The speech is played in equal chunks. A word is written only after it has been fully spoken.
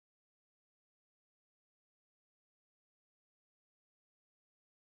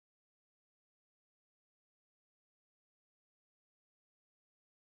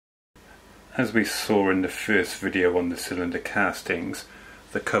As we saw in the first video on the cylinder castings,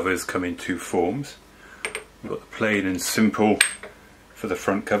 the covers come in two forms. We've got the plain and simple for the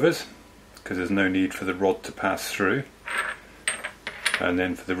front covers, because there's no need for the rod to pass through. And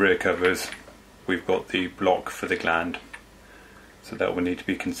then for the rear covers, we've got the block for the gland. So that will need to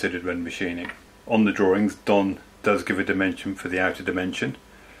be considered when machining. On the drawings, Don does give a dimension for the outer dimension,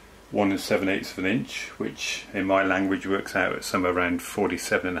 1 7/8 of an inch, which in my language works out at somewhere around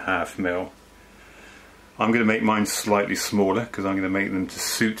 47.5 mil. I'm going to make mine slightly smaller because I'm going to make them to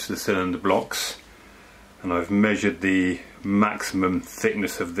suit the cylinder blocks, and I've measured the maximum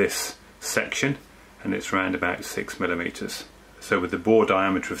thickness of this section and it's around about 6 millimeters. So with the bore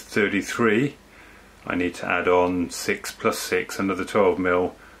diameter of 33, I need to add on 6 plus 6, another 12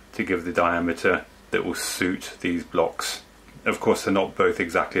 mil, to give the diameter that will suit these blocks. Of course they're not both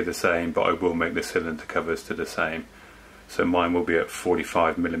exactly the same, but I will make the cylinder covers to the same. So mine will be at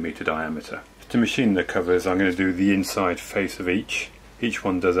 45 millimeter diameter. To machine the covers, I'm going to do the inside face of each. Each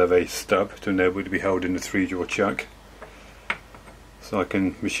one does have a stub to enable it to be held in a 3-jaw chuck. So I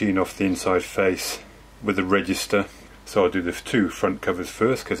can machine off the inside face with a register. So I'll do the 2 front covers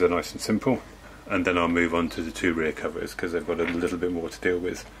first because they're nice and simple, and then I'll move on to the 2 rear covers because they've got a little bit more to deal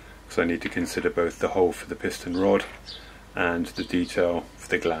with. So I need to consider both the hole for the piston rod and the detail for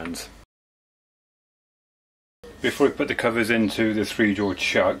the glands. Before I put the covers into the 3-jaw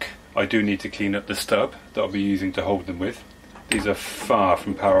chuck, I do need to clean up the stub that I'll be using to hold them with. These are far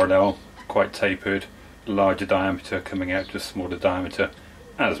from parallel, quite tapered, larger diameter coming out to a smaller diameter,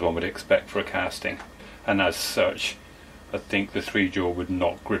 as one would expect for a casting. And as such, I think the 3-jaw would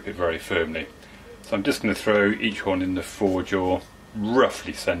not grip it very firmly. So I'm just going to throw each one in the 4-jaw,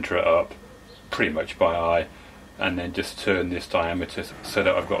 roughly centre it up, pretty much by eye, and then just turn this diameter so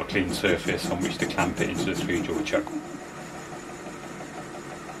that I've got a clean surface on which to clamp it into the 3-jaw chuck.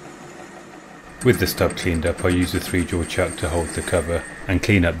 With the stub cleaned up, I use the 3-jaw chuck to hold the cover and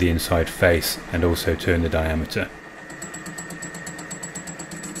clean up the inside face and also turn the diameter.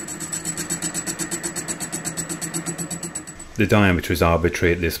 The diameter is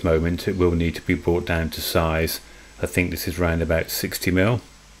arbitrary at this moment. It will need to be brought down to size. I think this is round about 60 mil.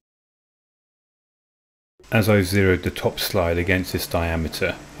 As I've zeroed the top slide against this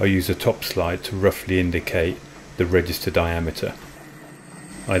diameter, I use the top slide to roughly indicate the register diameter.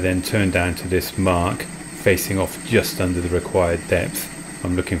 I then turn down to this mark, facing off just under the required depth.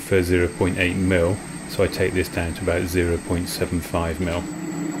 I'm looking for 0.8 mil, so I take this down to about 0.75 mil.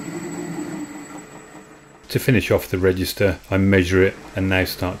 To finish off the register, I measure it and now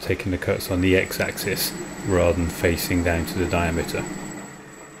start taking the cuts on the x-axis rather than facing down to the diameter.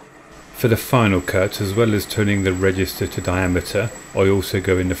 For the final cut, as well as turning the register to diameter, I also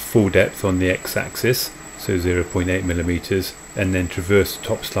go in the full depth on the x-axis, so 0.8 millimeters, and then traverse the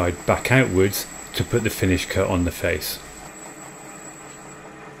top slide back outwards to put the finished cut on the face.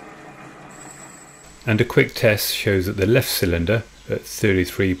 And a quick test shows that the left cylinder at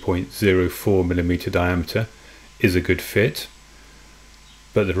 33.04 millimeter diameter is a good fit,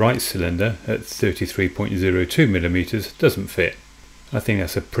 but the right cylinder at 33.02 millimeters doesn't fit. I think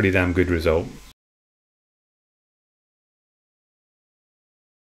that's a pretty damn good result.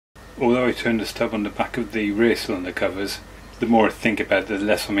 Although I turned the stub on the back of the rear cylinder covers, the more I think about it, the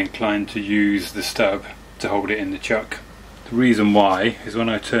less I'm inclined to use the stub to hold it in the chuck. The reason why is when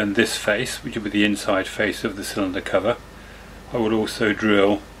I turn this face, which will be the inside face of the cylinder cover, I will also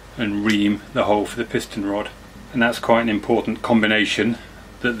drill and ream the hole for the piston rod. And that's quite an important combination,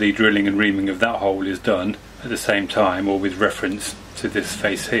 that the drilling and reaming of that hole is done at the same time or with reference to this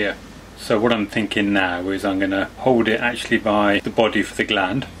face here. So what I'm thinking now is I'm going to hold it actually by the body for the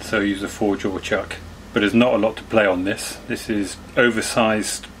gland, so use a 4-jaw chuck. But there's not a lot to play on this. This is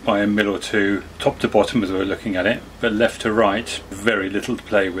oversized by a mil or two, top to bottom as we're looking at it, but left to right, very little to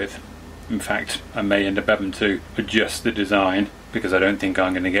play with. In fact, I may end up having to adjust the design because I don't think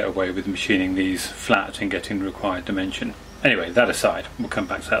I'm going to get away with machining these flat and getting the required dimension. Anyway, that aside, we'll come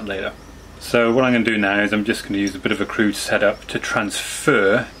back to that later. So what I'm going to do now is I'm just going to use a bit of a crude setup to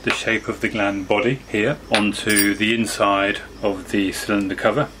transfer the shape of the gland body here onto the inside of the cylinder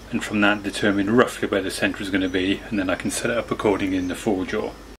cover, and from that determine roughly where the centre is going to be, and then I can set it up accordingly in the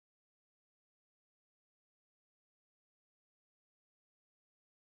 4-jaw.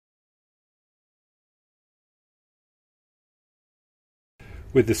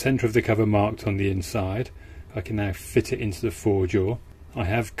 With the centre of the cover marked on the inside, I can now fit it into the 4-jaw. I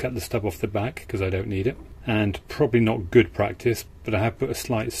have cut the stub off the back because I don't need it, and probably not good practice, but I have put a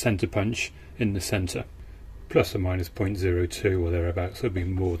slight centre punch in the centre. Plus or minus 0.02 or thereabouts would be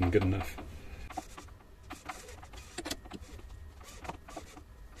more than good enough.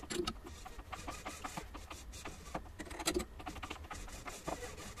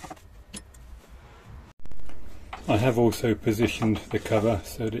 I have also positioned the cover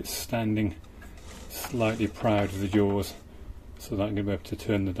so that it's standing slightly proud of the jaws, so that I'm going to be able to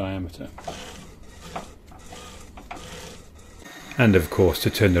turn the diameter. And of course, to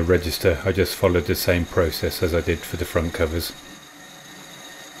turn the register, I just followed the same process as I did for the front covers.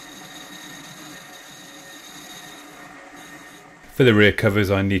 For the rear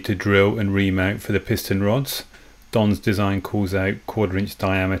covers, I need to drill and remount for the piston rods. Don's design calls out 1/4 inch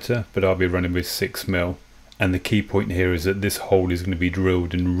diameter, but I'll be running with 6mm. And the key point here is that this hole is going to be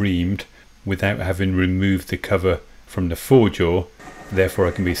drilled and reamed without having removed the cover from the forejaw. Therefore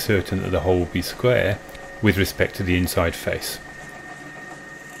I can be certain that the hole will be square with respect to the inside face.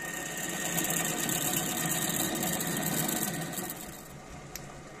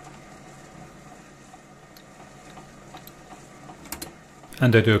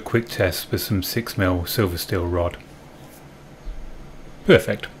 And I do a quick test with some 6mm silver steel rod.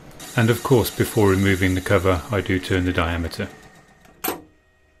 Perfect. And of course, before removing the cover, I do turn the diameter.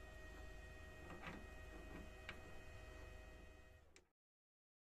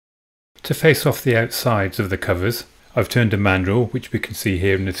 To face off the outsides of the covers, I've turned a mandrel, which we can see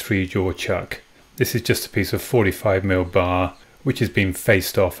here in the 3-jaw chuck. This is just a piece of 45mm bar, which has been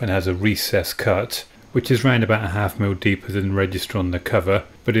faced off and has a recess cut, which is round about 1/2 mm deeper than the register on the cover,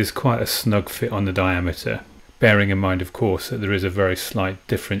 but is quite a snug fit on the diameter. Bearing in mind, of course, that there is a very slight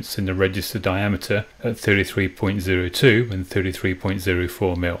difference in the register diameter at 33.02 and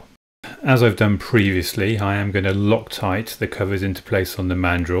 33.04mm. As I've done previously, I am going to Loctite the covers into place on the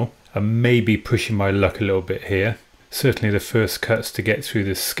mandrel. I'm maybe pushing my luck a little bit here. Certainly the first cuts to get through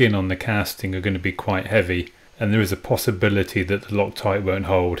the skin on the casting are going to be quite heavy, and there is a possibility that the Loctite won't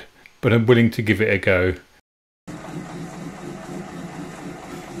hold, but I'm willing to give it a go.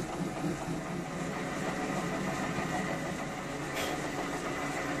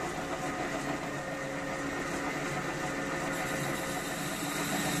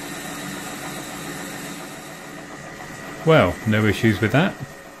 Well, no issues with that,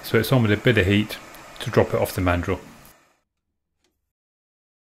 so it's on with a bit of heat to drop it off the mandrel.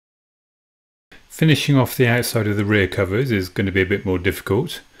 Finishing off the outside of the rear covers is going to be a bit more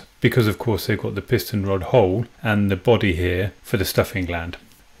difficult, because of course they've got the piston rod hole and the body here for the stuffing gland.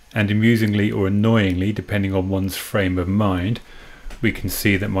 And amusingly or annoyingly, depending on one's frame of mind, we can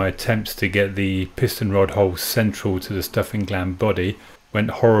see that my attempts to get the piston rod hole central to the stuffing gland body went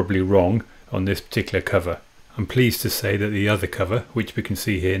horribly wrong on this particular cover. I'm pleased to say that the other cover, which we can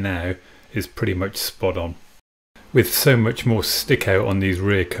see here now, is pretty much spot on. With so much more stick out on these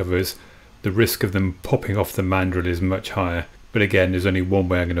rear covers, the risk of them popping off the mandrel is much higher, but again, there's only one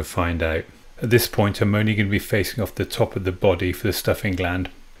way I'm going to find out. At this point, I'm only going to be facing off the top of the body for the stuffing gland.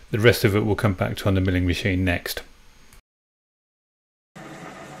 The rest of it will come back to on the milling machine next.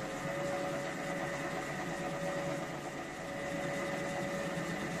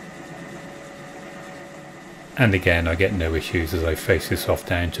 And again, I get no issues as I face this off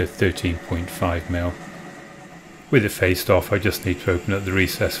down to 13.5mm. With it faced off, I just need to open up the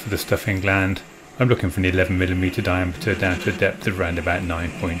recess for the stuffing gland. I'm looking for an 11mm diameter down to a depth of around about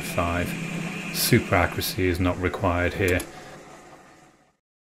 9.5. Super accuracy is not required here.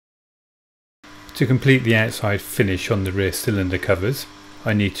 To complete the outside finish on the rear cylinder covers,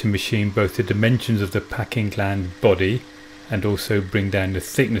 I need to machine both the dimensions of the packing gland body and also bring down the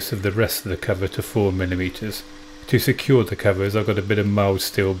thickness of the rest of the cover to 4mm. To secure the covers, I've got a bit of mild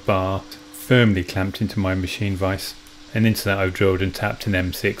steel bar firmly clamped into my machine vise, and into that I've drilled and tapped an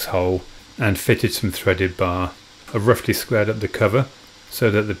M6 hole and fitted some threaded bar. I've roughly squared up the cover so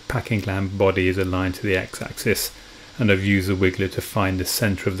that the packing gland body is aligned to the x-axis, and I've used the wiggler to find the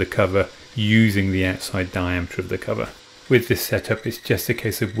centre of the cover using the outside diameter of the cover. With this setup, it's just a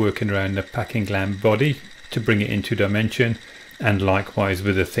case of working around the packing gland body to bring it into dimension, and likewise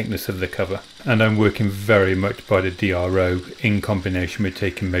with the thickness of the cover. And I'm working very much by the DRO in combination with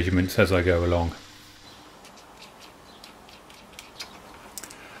taking measurements as I go along.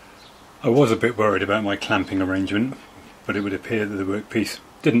 I was a bit worried about my clamping arrangement, but it would appear that the workpiece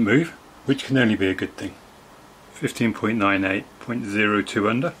didn't move, which can only be a good thing. 15.98, 0.02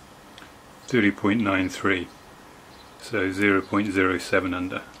 under, 30.93, so 0.07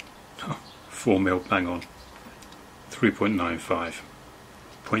 under. 4mm bang on. 3.95,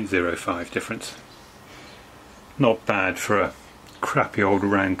 0.05 difference. Not bad for a crappy old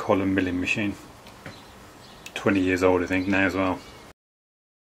round column milling machine. 20 years old I think now as well.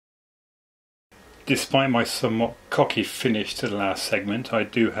 Despite my somewhat cocky finish to the last segment, I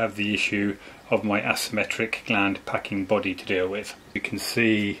do have the issue of my asymmetric gland packing body to deal with. You can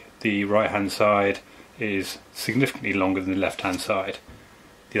see the right hand side is significantly longer than the left hand side,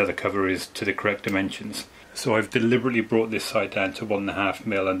 the other cover is to the correct dimensions. So I've deliberately brought this side down to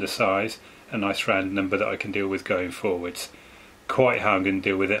 1.5mm under size, a nice round number that I can deal with going forwards. Quite how I'm going to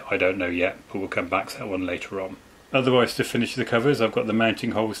deal with it I don't know yet, but we'll come back to that one later on. Otherwise, to finish the covers, I've got the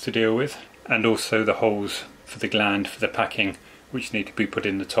mounting holes to deal with, and also the holes for the gland for the packing, which need to be put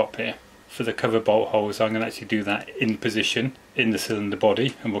in the top here. For the cover bolt holes, I'm going to actually do that in position in the cylinder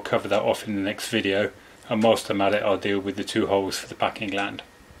body, and we'll cover that off in the next video. And whilst I'm at it, I'll deal with the 2 holes for the packing gland.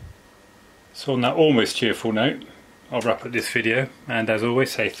 So on that almost cheerful note, I'll wrap up this video, and as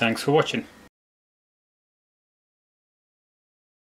always say thanks for watching.